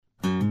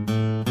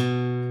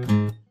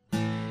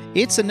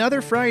It's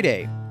another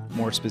Friday.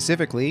 More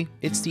specifically,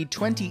 it's the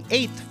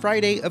 28th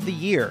Friday of the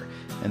year,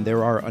 and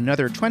there are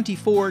another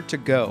 24 to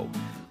go.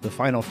 The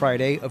final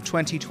Friday of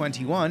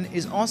 2021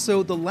 is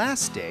also the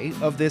last day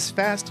of this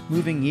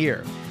fast-moving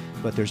year,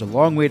 but there's a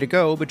long way to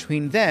go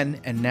between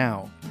then and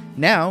now.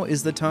 Now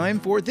is the time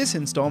for this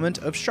installment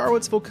of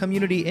Charlottesville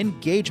Community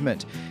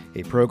Engagement,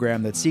 a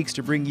program that seeks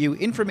to bring you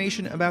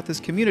information about this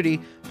community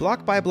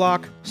block by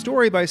block,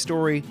 story by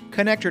story,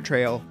 connector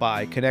trail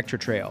by connector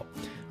trail.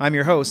 I'm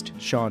your host,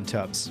 Sean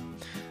Tubbs.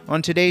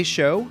 On today's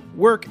show,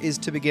 work is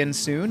to begin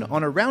soon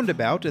on a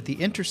roundabout at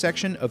the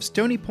intersection of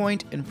Stony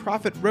Point and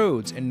Prophet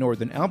Roads in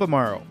northern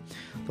Albemarle.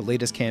 The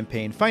latest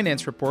campaign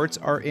finance reports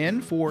are in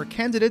for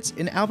candidates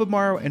in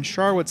Albemarle and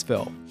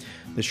Charlottesville.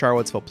 The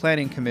Charlottesville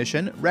Planning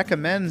Commission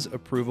recommends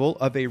approval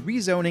of a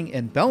rezoning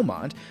in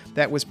Belmont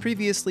that was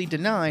previously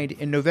denied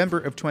in November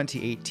of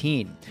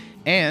 2018.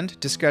 And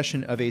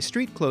discussion of a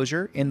street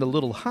closure in the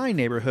Little High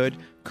neighborhood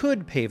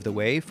could pave the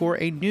way for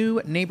a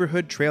new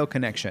neighborhood trail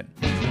connection.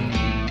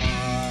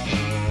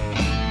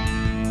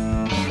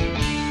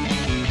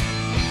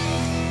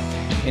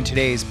 In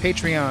today's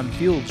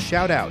Patreon-fueled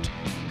shout-out,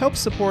 help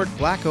support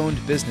Black-owned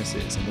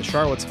businesses in the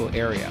Charlottesville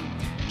area.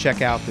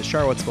 Check out the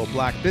Charlottesville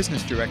Black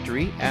Business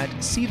Directory at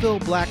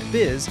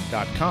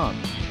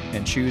sevilleblackbiz.com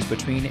and choose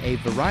between a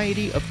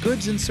variety of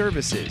goods and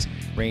services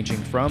ranging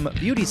from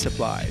beauty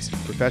supplies,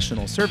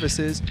 professional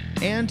services,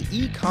 and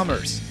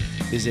e-commerce.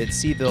 Visit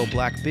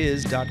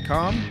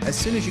sevilleblackbiz.com as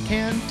soon as you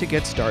can to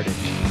get started.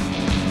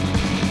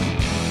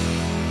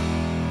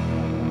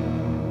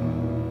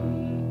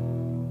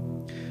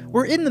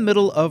 We're in the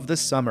middle of the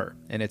summer,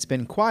 and it's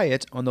been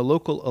quiet on the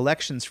local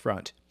elections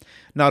front.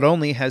 Not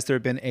only has there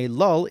been a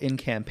lull in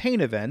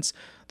campaign events,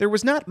 there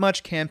was not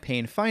much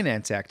campaign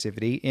finance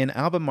activity in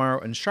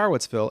Albemarle and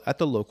Charlottesville at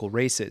the local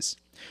races.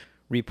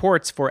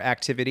 Reports for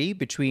activity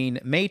between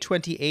May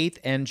 28th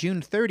and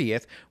June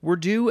 30th were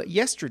due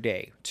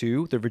yesterday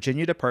to the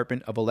Virginia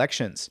Department of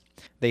Elections.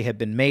 They have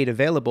been made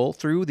available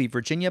through the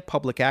Virginia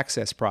Public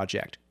Access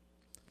Project.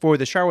 For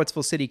the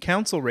Charlottesville City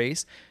Council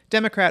race,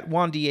 Democrat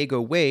Juan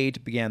Diego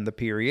Wade began the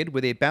period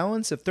with a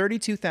balance of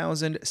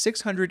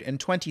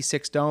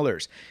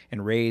 $32,626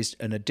 and raised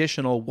an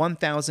additional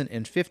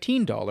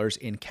 $1,015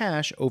 in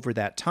cash over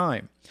that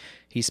time.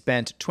 He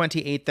spent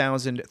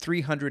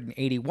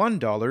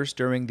 $28,381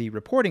 during the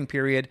reporting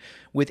period,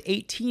 with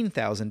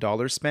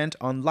 $18,000 spent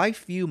on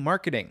LifeView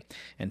marketing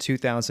and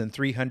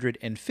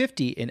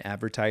 $2,350 in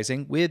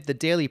advertising with the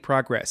Daily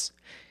Progress.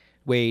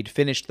 Wade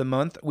finished the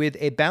month with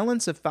a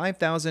balance of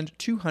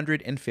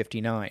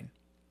 $5,259.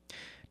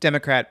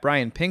 Democrat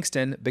Brian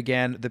Pinkston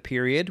began the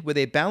period with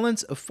a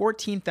balance of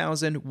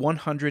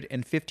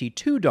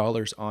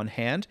 $14,152 on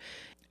hand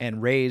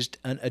and raised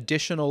an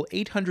additional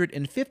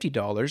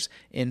 $850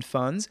 in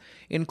funds,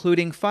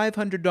 including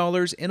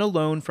 $500 in a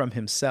loan from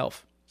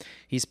himself.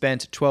 He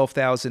spent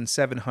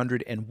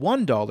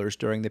 $12,701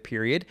 during the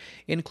period,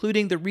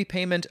 including the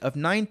repayment of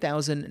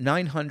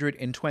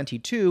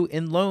 $9,922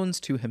 in loans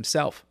to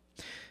himself.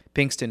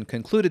 Pinkston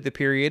concluded the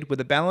period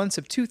with a balance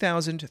of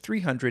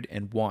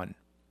 $2,301.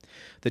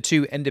 The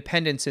two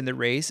independents in the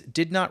race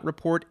did not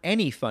report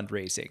any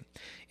fundraising.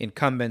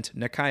 Incumbent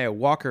Nakaya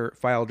Walker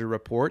filed a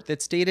report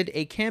that stated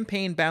a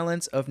campaign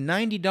balance of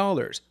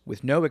 $90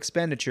 with no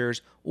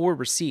expenditures or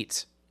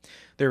receipts.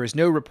 There is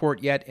no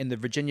report yet in the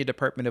Virginia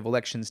Department of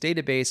Elections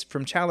database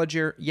from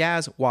challenger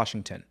Yaz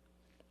Washington.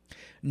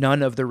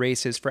 None of the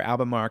races for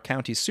Albemarle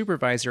County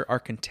Supervisor are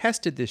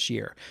contested this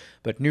year,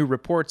 but new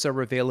reports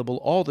are available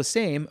all the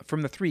same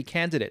from the three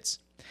candidates.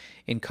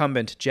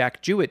 Incumbent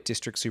Jack Jewett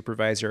District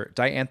Supervisor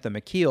Diantha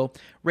McKeel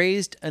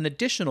raised an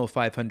additional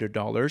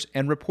 $500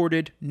 and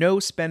reported no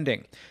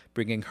spending,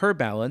 bringing her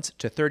balance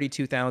to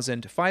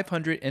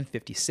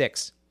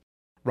 $32,556.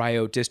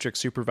 Rio District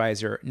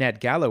Supervisor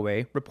Ned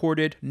Galloway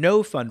reported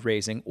no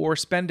fundraising or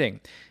spending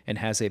and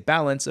has a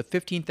balance of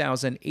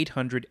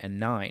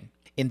 $15,809.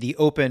 In the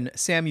open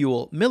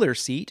Samuel Miller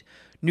seat,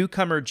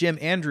 newcomer Jim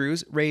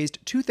Andrews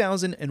raised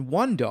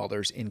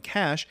 $2,001 in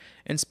cash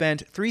and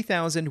spent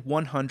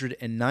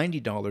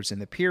 $3,190 in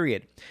the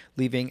period,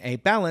 leaving a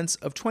balance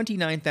of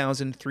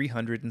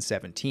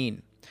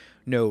 $29,317.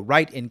 No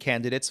write-in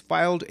candidates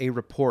filed a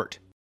report.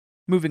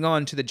 Moving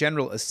on to the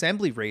General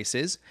Assembly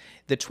races,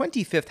 the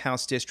 25th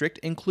House District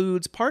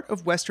includes part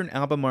of western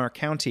Albemarle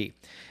County,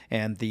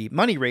 and the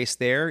money race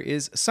there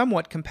is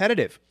somewhat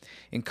competitive.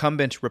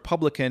 Incumbent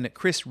Republican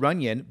Chris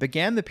Runyon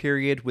began the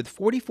period with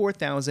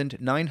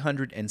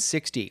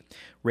 $44,960,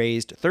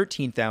 raised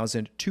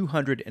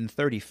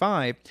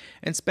 $13,235,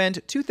 and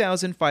spent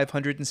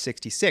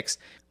 $2,566,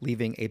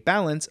 leaving a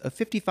balance of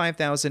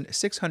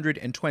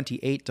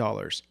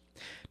 $55,628.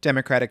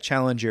 Democratic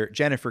challenger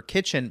Jennifer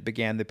Kitchen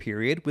began the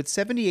period with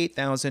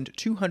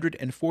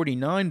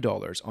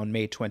 $78,249 on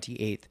May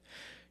 28th.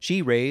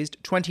 She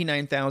raised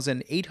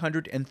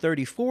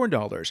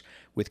 $29,834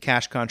 with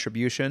cash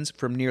contributions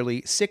from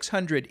nearly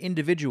 600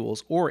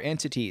 individuals or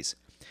entities.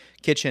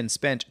 Kitchen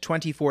spent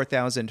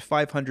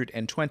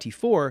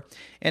 $24,524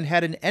 and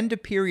had an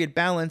end-of-period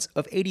balance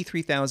of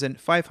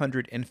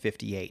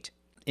 $83,558.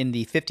 In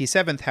the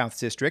 57th House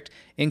District,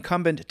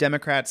 incumbent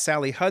Democrat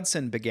Sally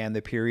Hudson began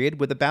the period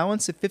with a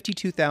balance of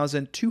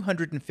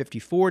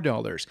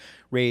 $52,254,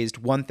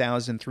 raised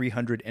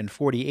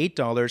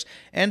 $1,348,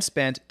 and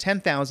spent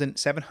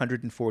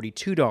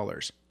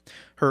 $10,742.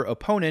 Her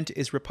opponent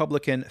is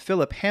Republican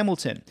Philip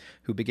Hamilton,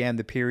 who began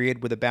the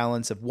period with a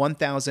balance of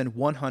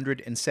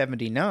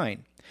 $1,179.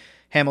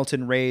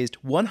 Hamilton raised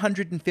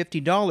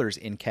 $150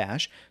 in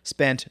cash,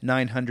 spent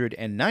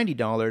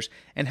 $990,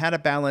 and had a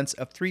balance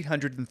of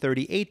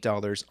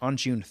 $338 on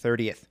June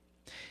 30th.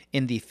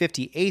 In the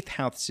 58th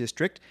House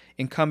District,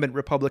 incumbent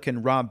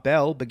Republican Rob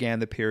Bell began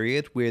the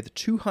period with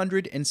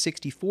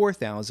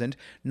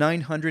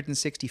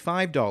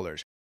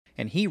 $264,965,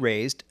 and he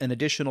raised an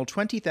additional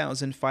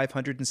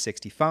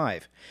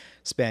 $20,565,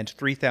 spent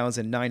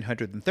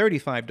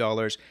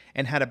 $3,935,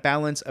 and had a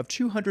balance of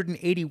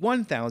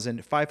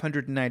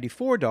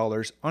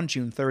 $281,594 on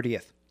June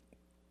 30th.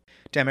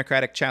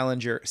 Democratic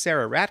challenger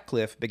Sarah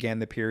Ratcliffe began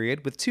the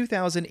period with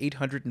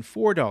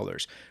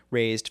 $2,804,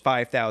 raised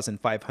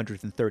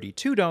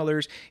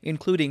 $5,532,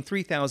 including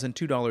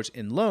 $3,002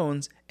 in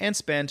loans, and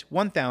spent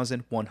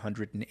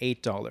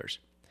 $1,108.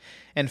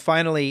 And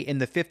finally, in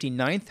the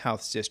 59th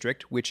House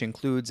District, which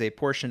includes a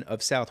portion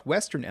of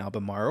southwestern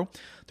Albemarle,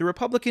 the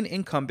Republican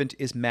incumbent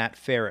is Matt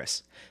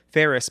Ferris.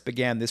 Ferris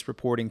began this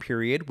reporting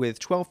period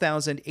with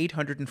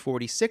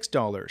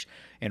 $12,846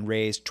 and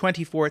raised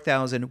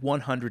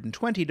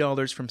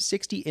 $24,120 from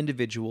 60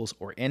 individuals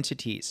or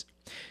entities.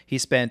 He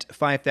spent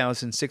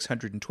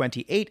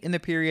 $5,628 in the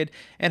period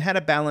and had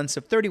a balance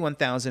of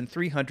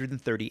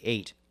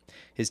 $31,338.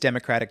 His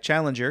Democratic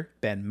challenger,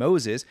 Ben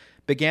Moses,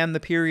 began the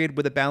period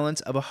with a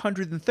balance of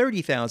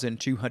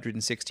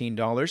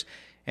 $130,216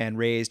 and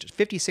raised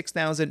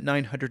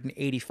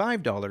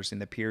 $56,985 in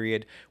the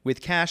period,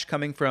 with cash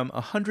coming from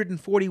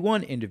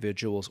 141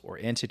 individuals or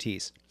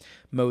entities.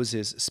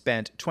 Moses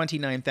spent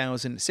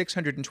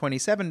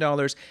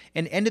 $29,627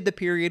 and ended the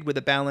period with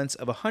a balance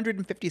of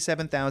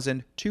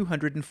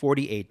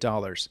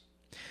 $157,248.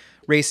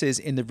 Races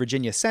in the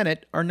Virginia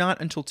Senate are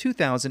not until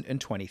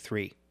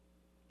 2023.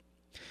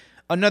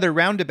 Another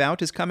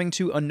roundabout is coming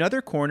to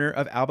another corner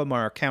of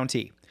Albemarle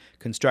County.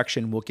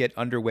 Construction will get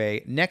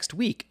underway next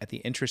week at the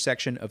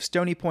intersection of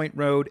Stony Point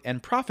Road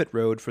and Prophet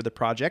Road for the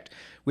project,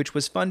 which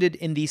was funded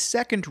in the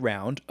second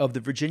round of the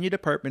Virginia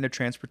Department of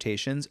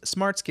Transportation's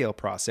Smart Scale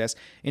process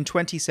in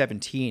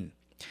 2017.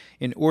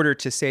 In order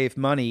to save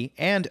money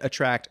and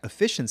attract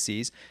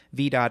efficiencies,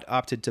 VDOT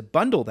opted to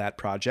bundle that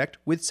project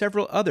with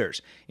several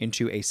others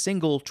into a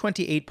single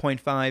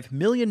 $28.5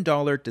 million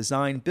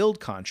design-build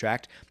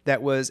contract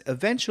that was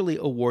eventually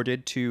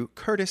awarded to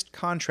Curtis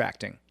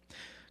Contracting.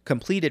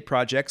 Completed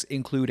projects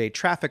include a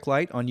traffic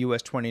light on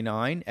US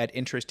 29 at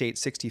Interstate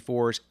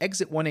 64's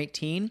Exit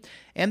 118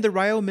 and the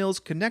Rio Mills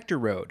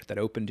Connector Road that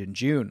opened in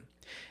June.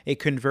 A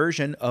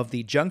conversion of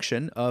the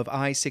junction of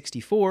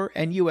I-64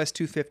 and US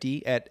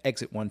 250 at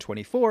Exit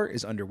 124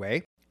 is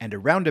underway, and a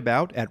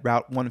roundabout at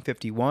Route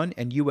 151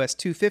 and US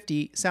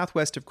 250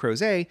 southwest of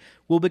Crozet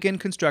will begin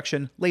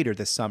construction later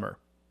this summer.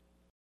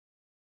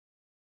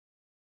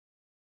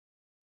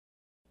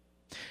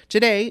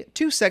 Today,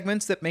 two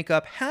segments that make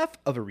up half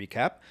of a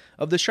recap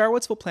of the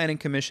Charlottesville Planning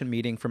Commission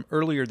meeting from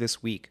earlier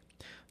this week.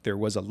 There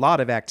was a lot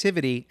of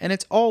activity, and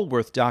it's all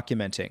worth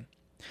documenting.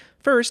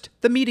 First,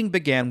 the meeting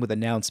began with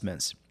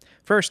announcements.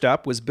 First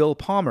up was Bill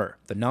Palmer,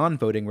 the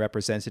non-voting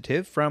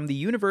representative from the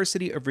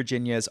University of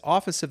Virginia's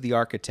Office of the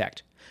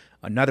Architect.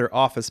 Another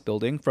office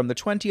building from the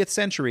 20th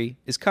century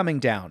is coming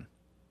down.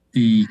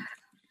 The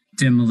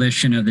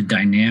demolition of the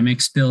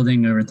Dynamics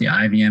building over at the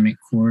Ivy Emic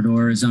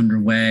corridor is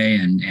underway,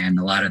 and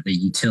a lot of the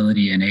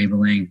utility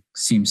enabling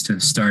seems to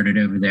have started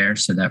over there.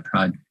 So that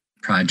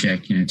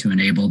project, to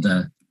enable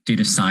the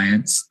Data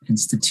Science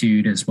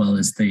Institute as well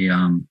as the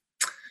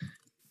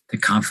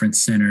conference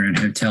center and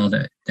hotel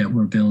that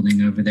we're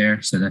building over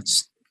there. So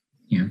that's,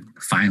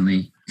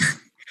 finally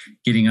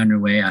getting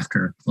underway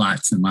after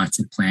lots and lots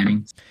of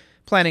planning.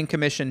 Planning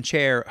Commission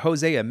Chair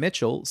Hosea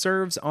Mitchell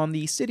serves on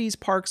the city's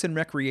Parks and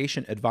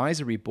Recreation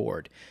Advisory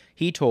Board.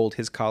 He told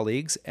his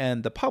colleagues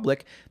and the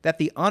public that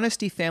the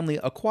Honesty Family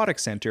Aquatic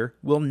Center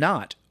will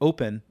not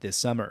open this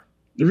summer.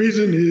 The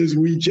reason is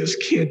we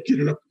just can't get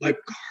enough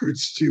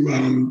lifeguards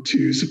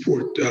to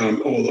support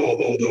all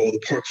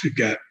the parks we've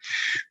got.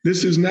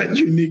 This is not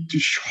unique to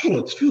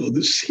Charlottesville.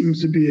 This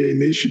seems to be a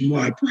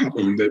nationwide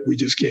problem that we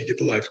just can't get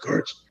the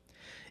lifeguards.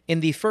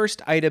 In the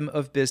first item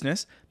of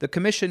business, the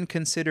Commission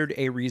considered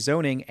a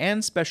rezoning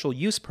and special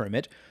use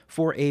permit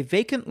for a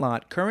vacant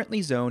lot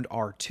currently zoned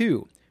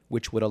R2,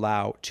 which would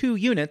allow 2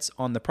 units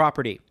on the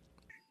property.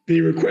 The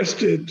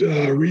requested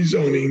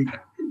rezoning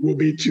will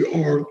be to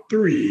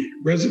R3,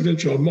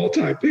 residential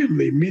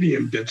multifamily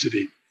medium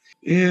density.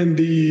 And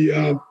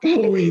the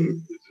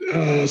following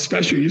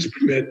special use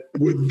permit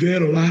would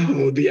then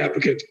allow the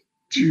applicant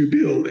to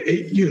build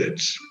 8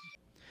 units.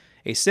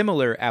 A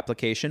similar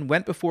application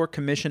went before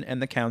Commission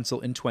and the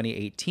Council in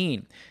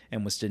 2018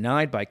 and was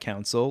denied by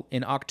Council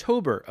in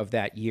October of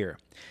that year.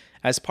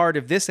 As part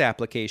of this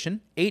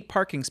application, 8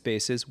 parking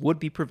spaces would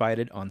be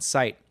provided on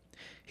site.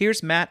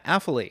 Here's Matt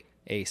Affley,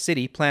 a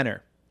city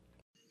planner.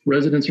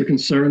 Residents are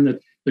concerned that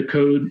the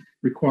code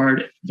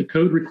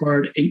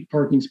required 8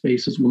 parking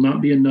spaces will not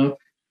be enough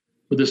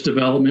for this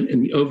development,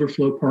 and the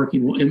overflow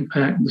parking will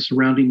impact the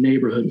surrounding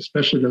neighborhood,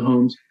 especially the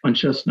homes on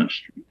Chestnut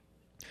Street.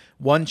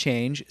 One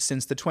change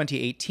since the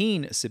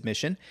 2018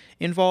 submission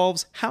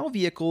involves how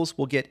vehicles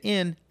will get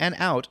in and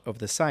out of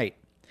the site.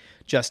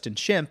 Justin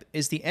Shimp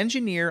is the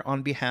engineer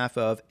on behalf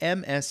of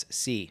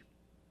MSC.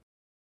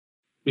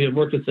 We have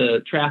worked with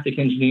the traffic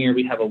engineer.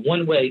 We have a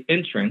one-way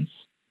entrance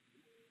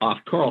off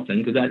Carlton,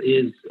 because that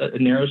is a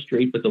narrow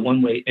street, but the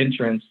one-way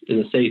entrance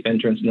is a safe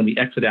entrance, and then we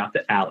exit out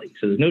the alley.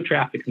 So there's no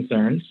traffic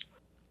concerns.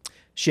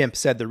 Shimp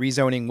said the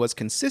rezoning was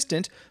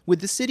consistent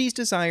with the city's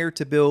desire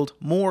to build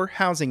more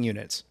housing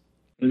units.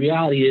 The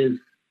reality is,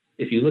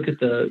 if you look at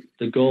the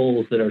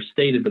goals that are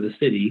stated by the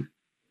city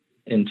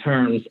in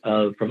terms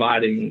of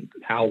providing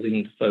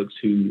housing to folks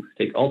who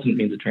take alternate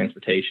means of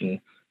transportation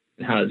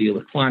and how to deal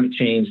with climate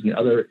change and the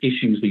other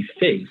issues we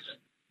face,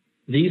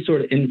 these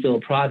sort of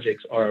infill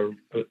projects are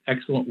an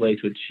excellent way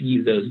to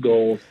achieve those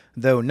goals.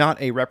 Though not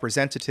a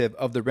representative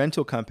of the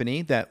rental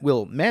company that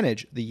will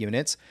manage the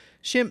units,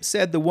 Shimp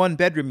said the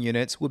one-bedroom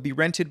units would be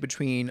rented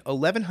between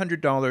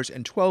 $1,100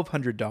 and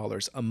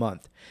 $1,200 a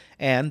month,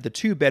 and the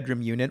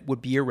two-bedroom unit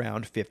would be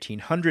around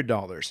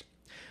 $1,500.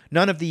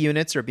 None of the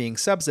units are being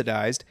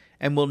subsidized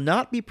and will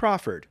not be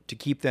proffered to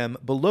keep them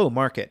below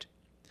market.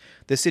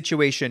 The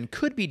situation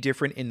could be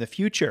different in the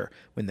future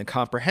when the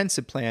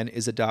comprehensive plan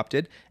is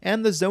adopted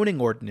and the zoning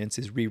ordinance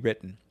is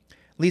rewritten.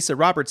 Lisa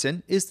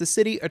Robertson is the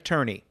city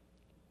attorney.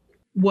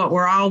 What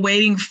we're all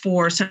waiting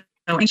for so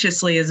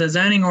anxiously is a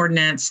zoning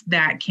ordinance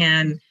that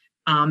can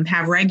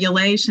have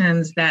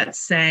regulations that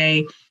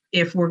say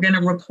if we're going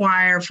to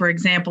require, for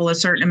example, a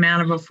certain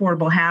amount of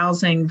affordable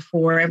housing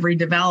for every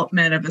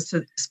development of a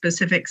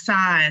specific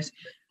size,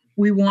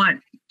 we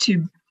want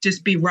to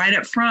just be right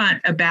up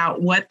front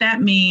about what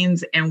that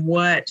means and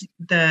what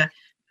the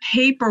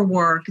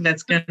paperwork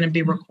that's going to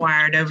be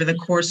required over the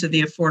course of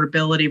the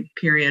affordability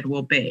period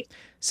will be.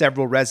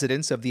 Several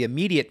residents of the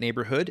immediate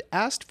neighborhood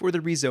asked for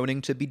the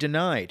rezoning to be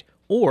denied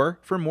or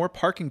for more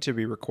parking to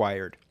be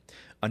required.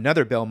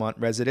 Another Belmont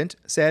resident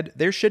said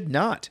there should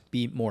not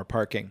be more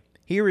parking.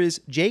 Here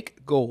is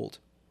Jake Gold.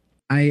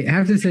 I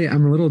have to say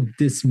I'm a little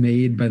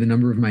dismayed by the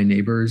number of my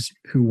neighbors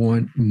who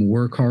want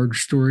more car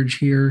storage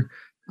here.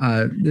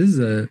 This is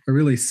a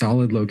really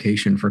solid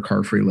location for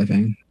car-free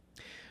living.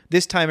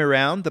 This time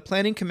around, the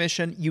Planning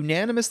Commission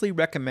unanimously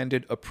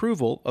recommended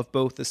approval of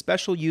both the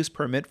special use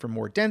permit for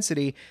more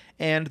density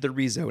and the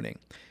rezoning.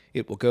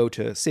 It will go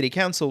to City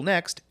Council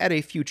next at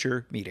a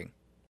future meeting.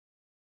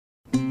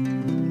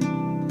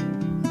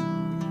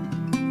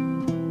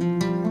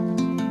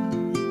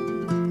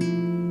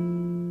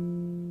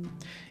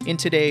 In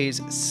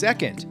today's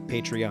second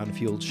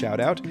Patreon-fueled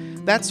shoutout,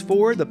 that's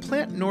for the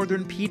Plant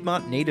Northern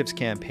Piedmont Natives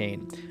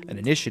campaign, an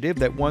initiative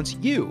that wants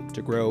you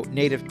to grow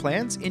native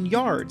plants in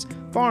yards,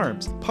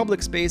 farms,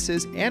 public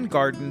spaces, and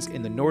gardens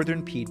in the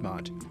northern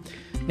Piedmont.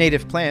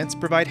 Native plants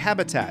provide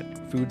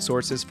habitat, food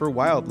sources for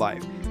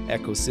wildlife,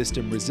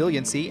 ecosystem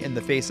resiliency in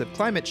the face of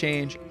climate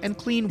change, and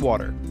clean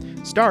water.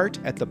 Start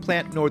at the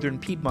Plant Northern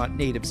Piedmont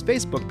Natives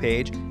Facebook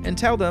page and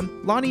tell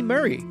them Lonnie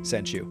Murray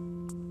sent you.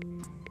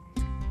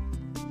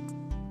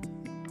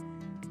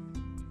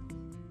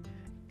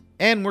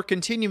 And we're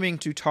continuing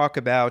to talk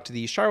about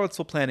the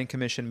Charlottesville Planning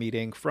Commission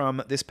meeting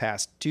from this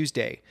past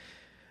Tuesday.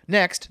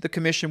 Next, the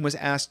commission was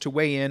asked to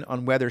weigh in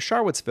on whether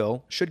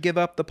Charlottesville should give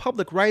up the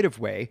public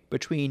right-of-way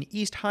between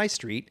East High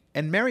Street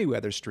and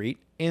Meriwether Street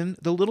in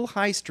the Little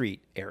High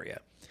Street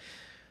area.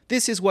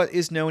 This is what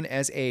is known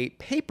as a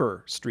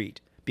paper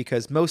street,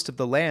 because most of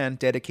the land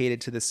dedicated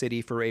to the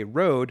city for a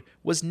road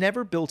was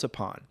never built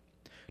upon.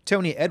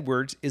 Tony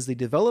Edwards is the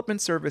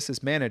Development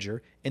Services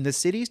Manager in the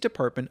city's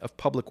Department of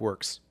Public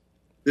Works.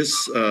 This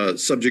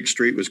subject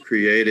street was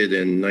created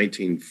in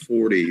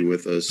 1940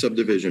 with a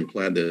subdivision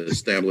plat that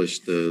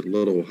established the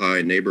Little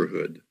High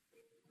neighborhood.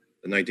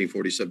 The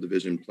 1940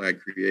 subdivision plat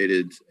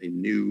created a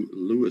new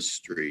Lewis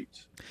Street.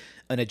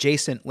 An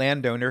adjacent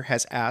landowner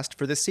has asked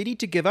for the city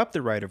to give up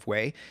the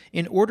right-of-way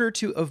in order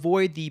to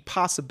avoid the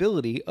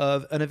possibility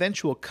of an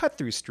eventual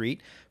cut-through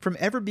street from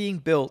ever being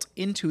built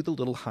into the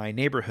Little High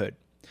neighborhood.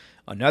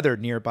 Another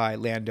nearby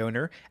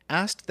landowner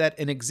asked that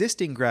an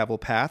existing gravel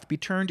path be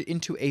turned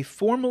into a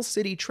formal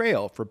city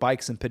trail for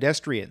bikes and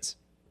pedestrians.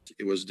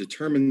 It was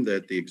determined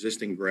that the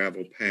existing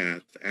gravel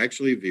path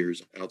actually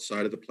veers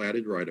outside of the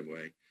platted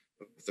right-of-way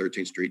of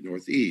 13th Street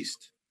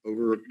Northeast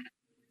over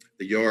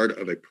the yard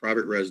of a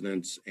private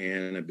residence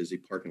and a busy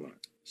parking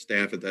lot.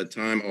 Staff at that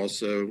time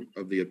also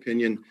of the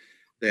opinion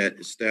that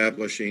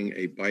establishing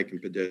a bike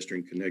and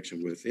pedestrian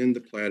connection within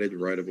the platted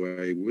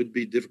right-of-way would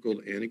be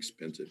difficult and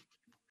expensive.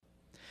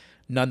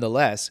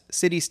 Nonetheless,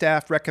 city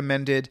staff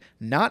recommended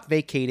not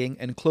vacating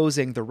and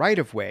closing the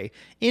right-of-way,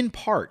 in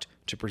part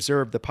to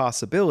preserve the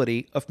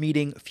possibility of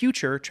meeting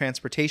future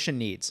transportation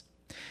needs.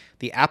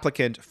 The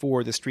applicant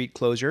for the street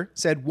closure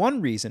said one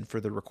reason for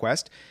the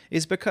request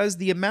is because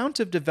the amount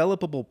of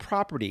developable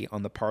property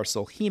on the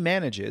parcel he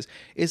manages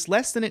is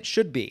less than it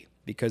should be,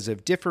 because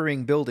of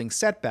differing building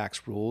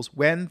setbacks rules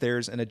when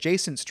there's an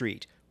adjacent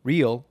street,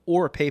 real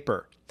or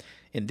paper.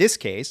 In this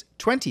case,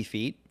 20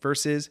 feet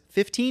versus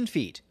 15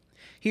 feet.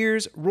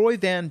 Here's Roy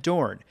Van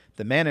Dorn,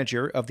 the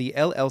manager of the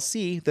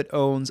LLC that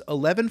owns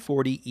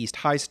 1140 East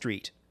High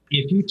Street.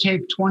 If you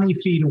take 20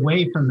 feet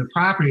away from the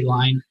property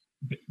line,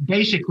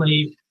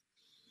 basically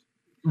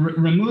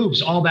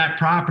removes all that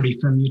property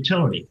from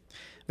utility.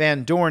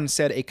 Van Dorn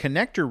said a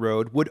connector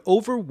road would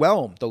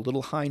overwhelm the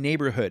Little High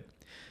neighborhood.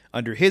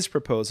 Under his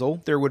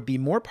proposal, there would be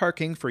more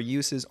parking for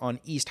uses on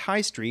East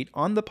High Street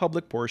on the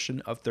public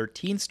portion of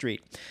 13th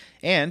Street,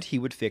 and he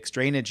would fix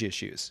drainage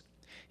issues.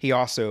 He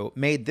also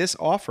made this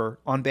offer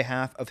on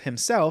behalf of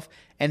himself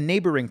and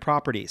neighboring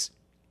properties.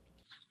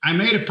 I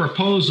made a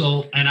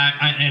proposal, and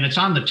it's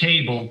on the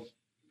table,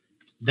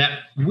 that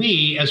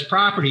we, as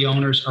property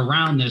owners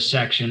around this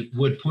section,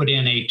 would put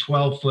in a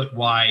 12-foot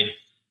wide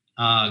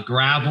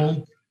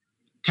gravel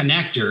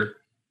connector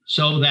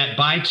so that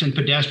bikes and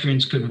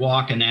pedestrians could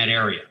walk in that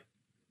area.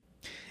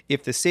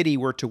 If the city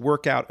were to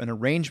work out an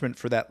arrangement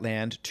for that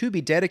land to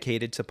be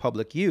dedicated to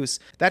public use,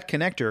 that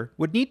connector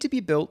would need to be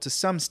built to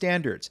some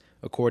standards,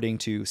 according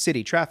to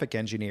city traffic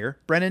engineer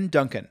Brennan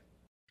Duncan.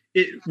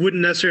 It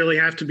wouldn't necessarily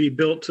have to be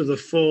built to the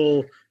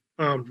full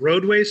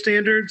roadway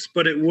standards,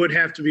 but it would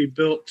have to be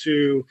built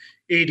to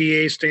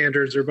ADA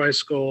standards or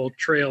bicycle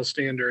trail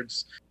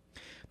standards.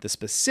 The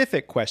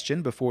specific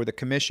question before the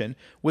commission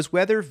was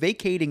whether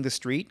vacating the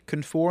street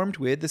conformed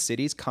with the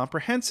city's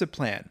comprehensive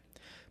plan.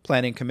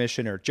 Planning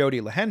Commissioner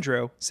Jody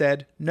Lehendro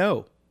said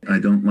no. I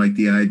don't like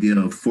the idea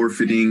of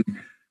forfeiting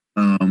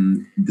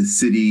the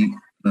city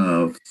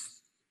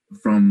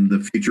from the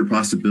future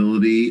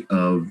possibility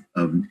of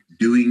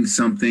doing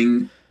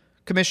something.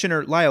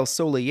 Commissioner Lyle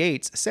Soley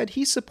Yates said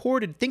he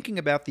supported thinking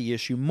about the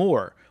issue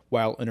more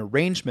while an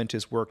arrangement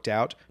is worked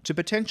out to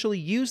potentially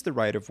use the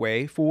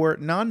right-of-way for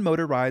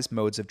non-motorized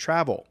modes of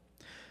travel.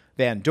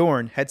 Van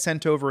Dorn had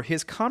sent over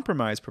his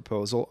compromise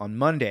proposal on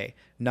Monday,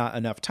 not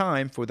enough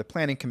time for the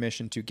Planning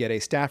Commission to get a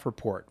staff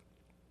report.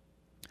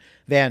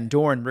 Van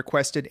Dorn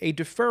requested a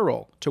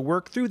deferral to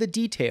work through the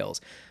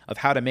details of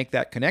how to make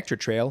that connector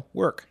trail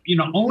work.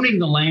 Owning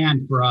the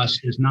land for us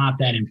is not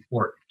that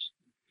important.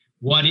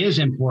 What is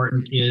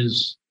important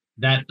is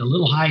that the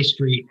Little High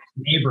Street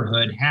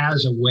neighborhood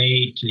has a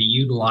way to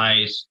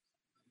utilize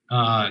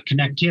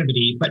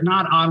connectivity, but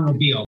not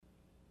automobile.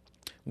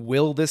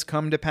 Will this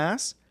come to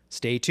pass?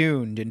 Stay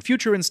tuned in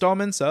future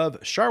installments of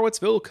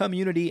Charlottesville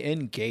Community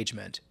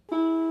Engagement.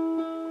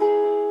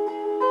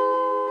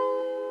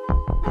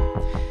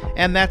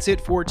 And that's it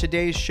for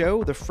today's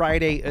show, the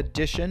Friday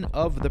edition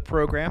of the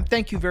program.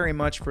 Thank you very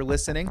much for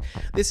listening.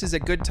 This is a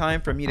good time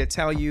for me to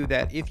tell you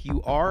that if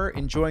you are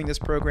enjoying this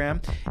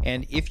program,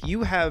 and if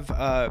you have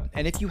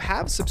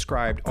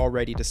subscribed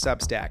already to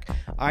Substack,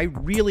 I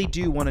really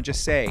do want to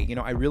just say,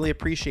 I really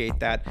appreciate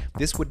that.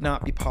 This would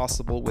not be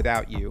possible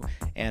without you.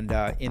 And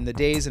in the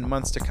days and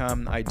months to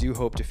come, I do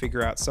hope to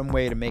figure out some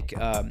way to make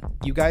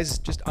you guys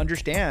just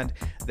understand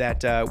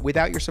that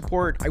without your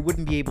support, I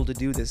wouldn't be able to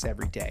do this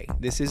every day.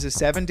 This is a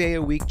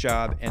 7-day-a-week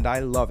job, and I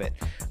love it.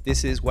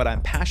 This is what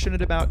I'm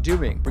passionate about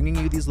doing, bringing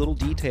you these little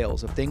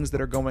details of things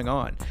that are going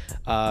on.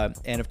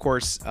 And of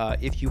course,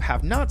 if you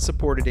have not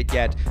supported it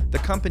yet, the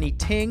company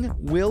Ting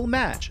will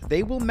match.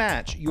 They will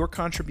match your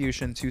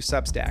contribution to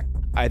Substack,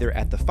 either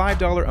at the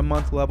 $5 a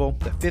month level,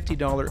 the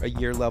 $50 a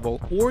year level,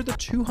 or the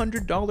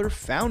 $200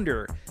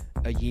 founder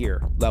a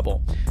year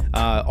level.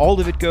 All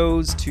of it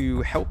goes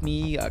to help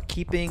me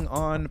keeping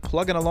on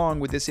plugging along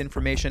with this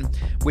information,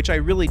 which I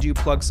really do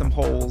plug some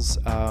holes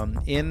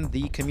in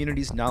the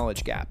community's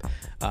knowledge gap.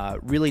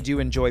 Really do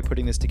enjoy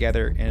putting this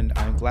together, and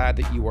I'm glad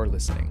that you are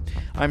listening.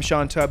 I'm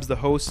Sean Tubbs, the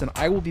host, and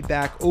I will be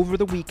back over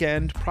the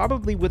weekend,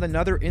 probably with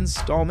another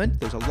installment.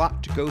 There's a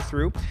lot to go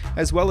through,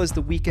 as well as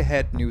the week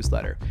ahead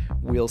newsletter.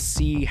 We'll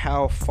see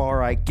how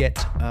far I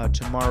get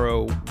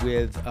tomorrow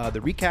with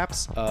the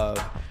recaps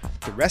of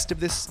the rest of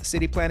this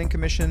City Planning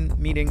Commission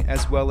meeting,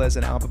 as well as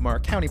an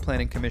Albemarle County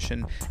Planning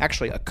Commission,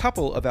 actually a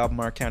couple of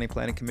Albemarle County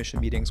Planning Commission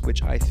meetings,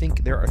 which I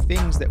think there are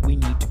things that we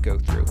need to go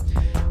through.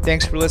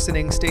 Thanks for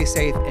listening, stay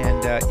safe,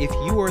 and if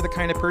you are the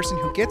kind of person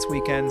who gets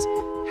weekends,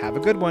 have a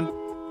good one.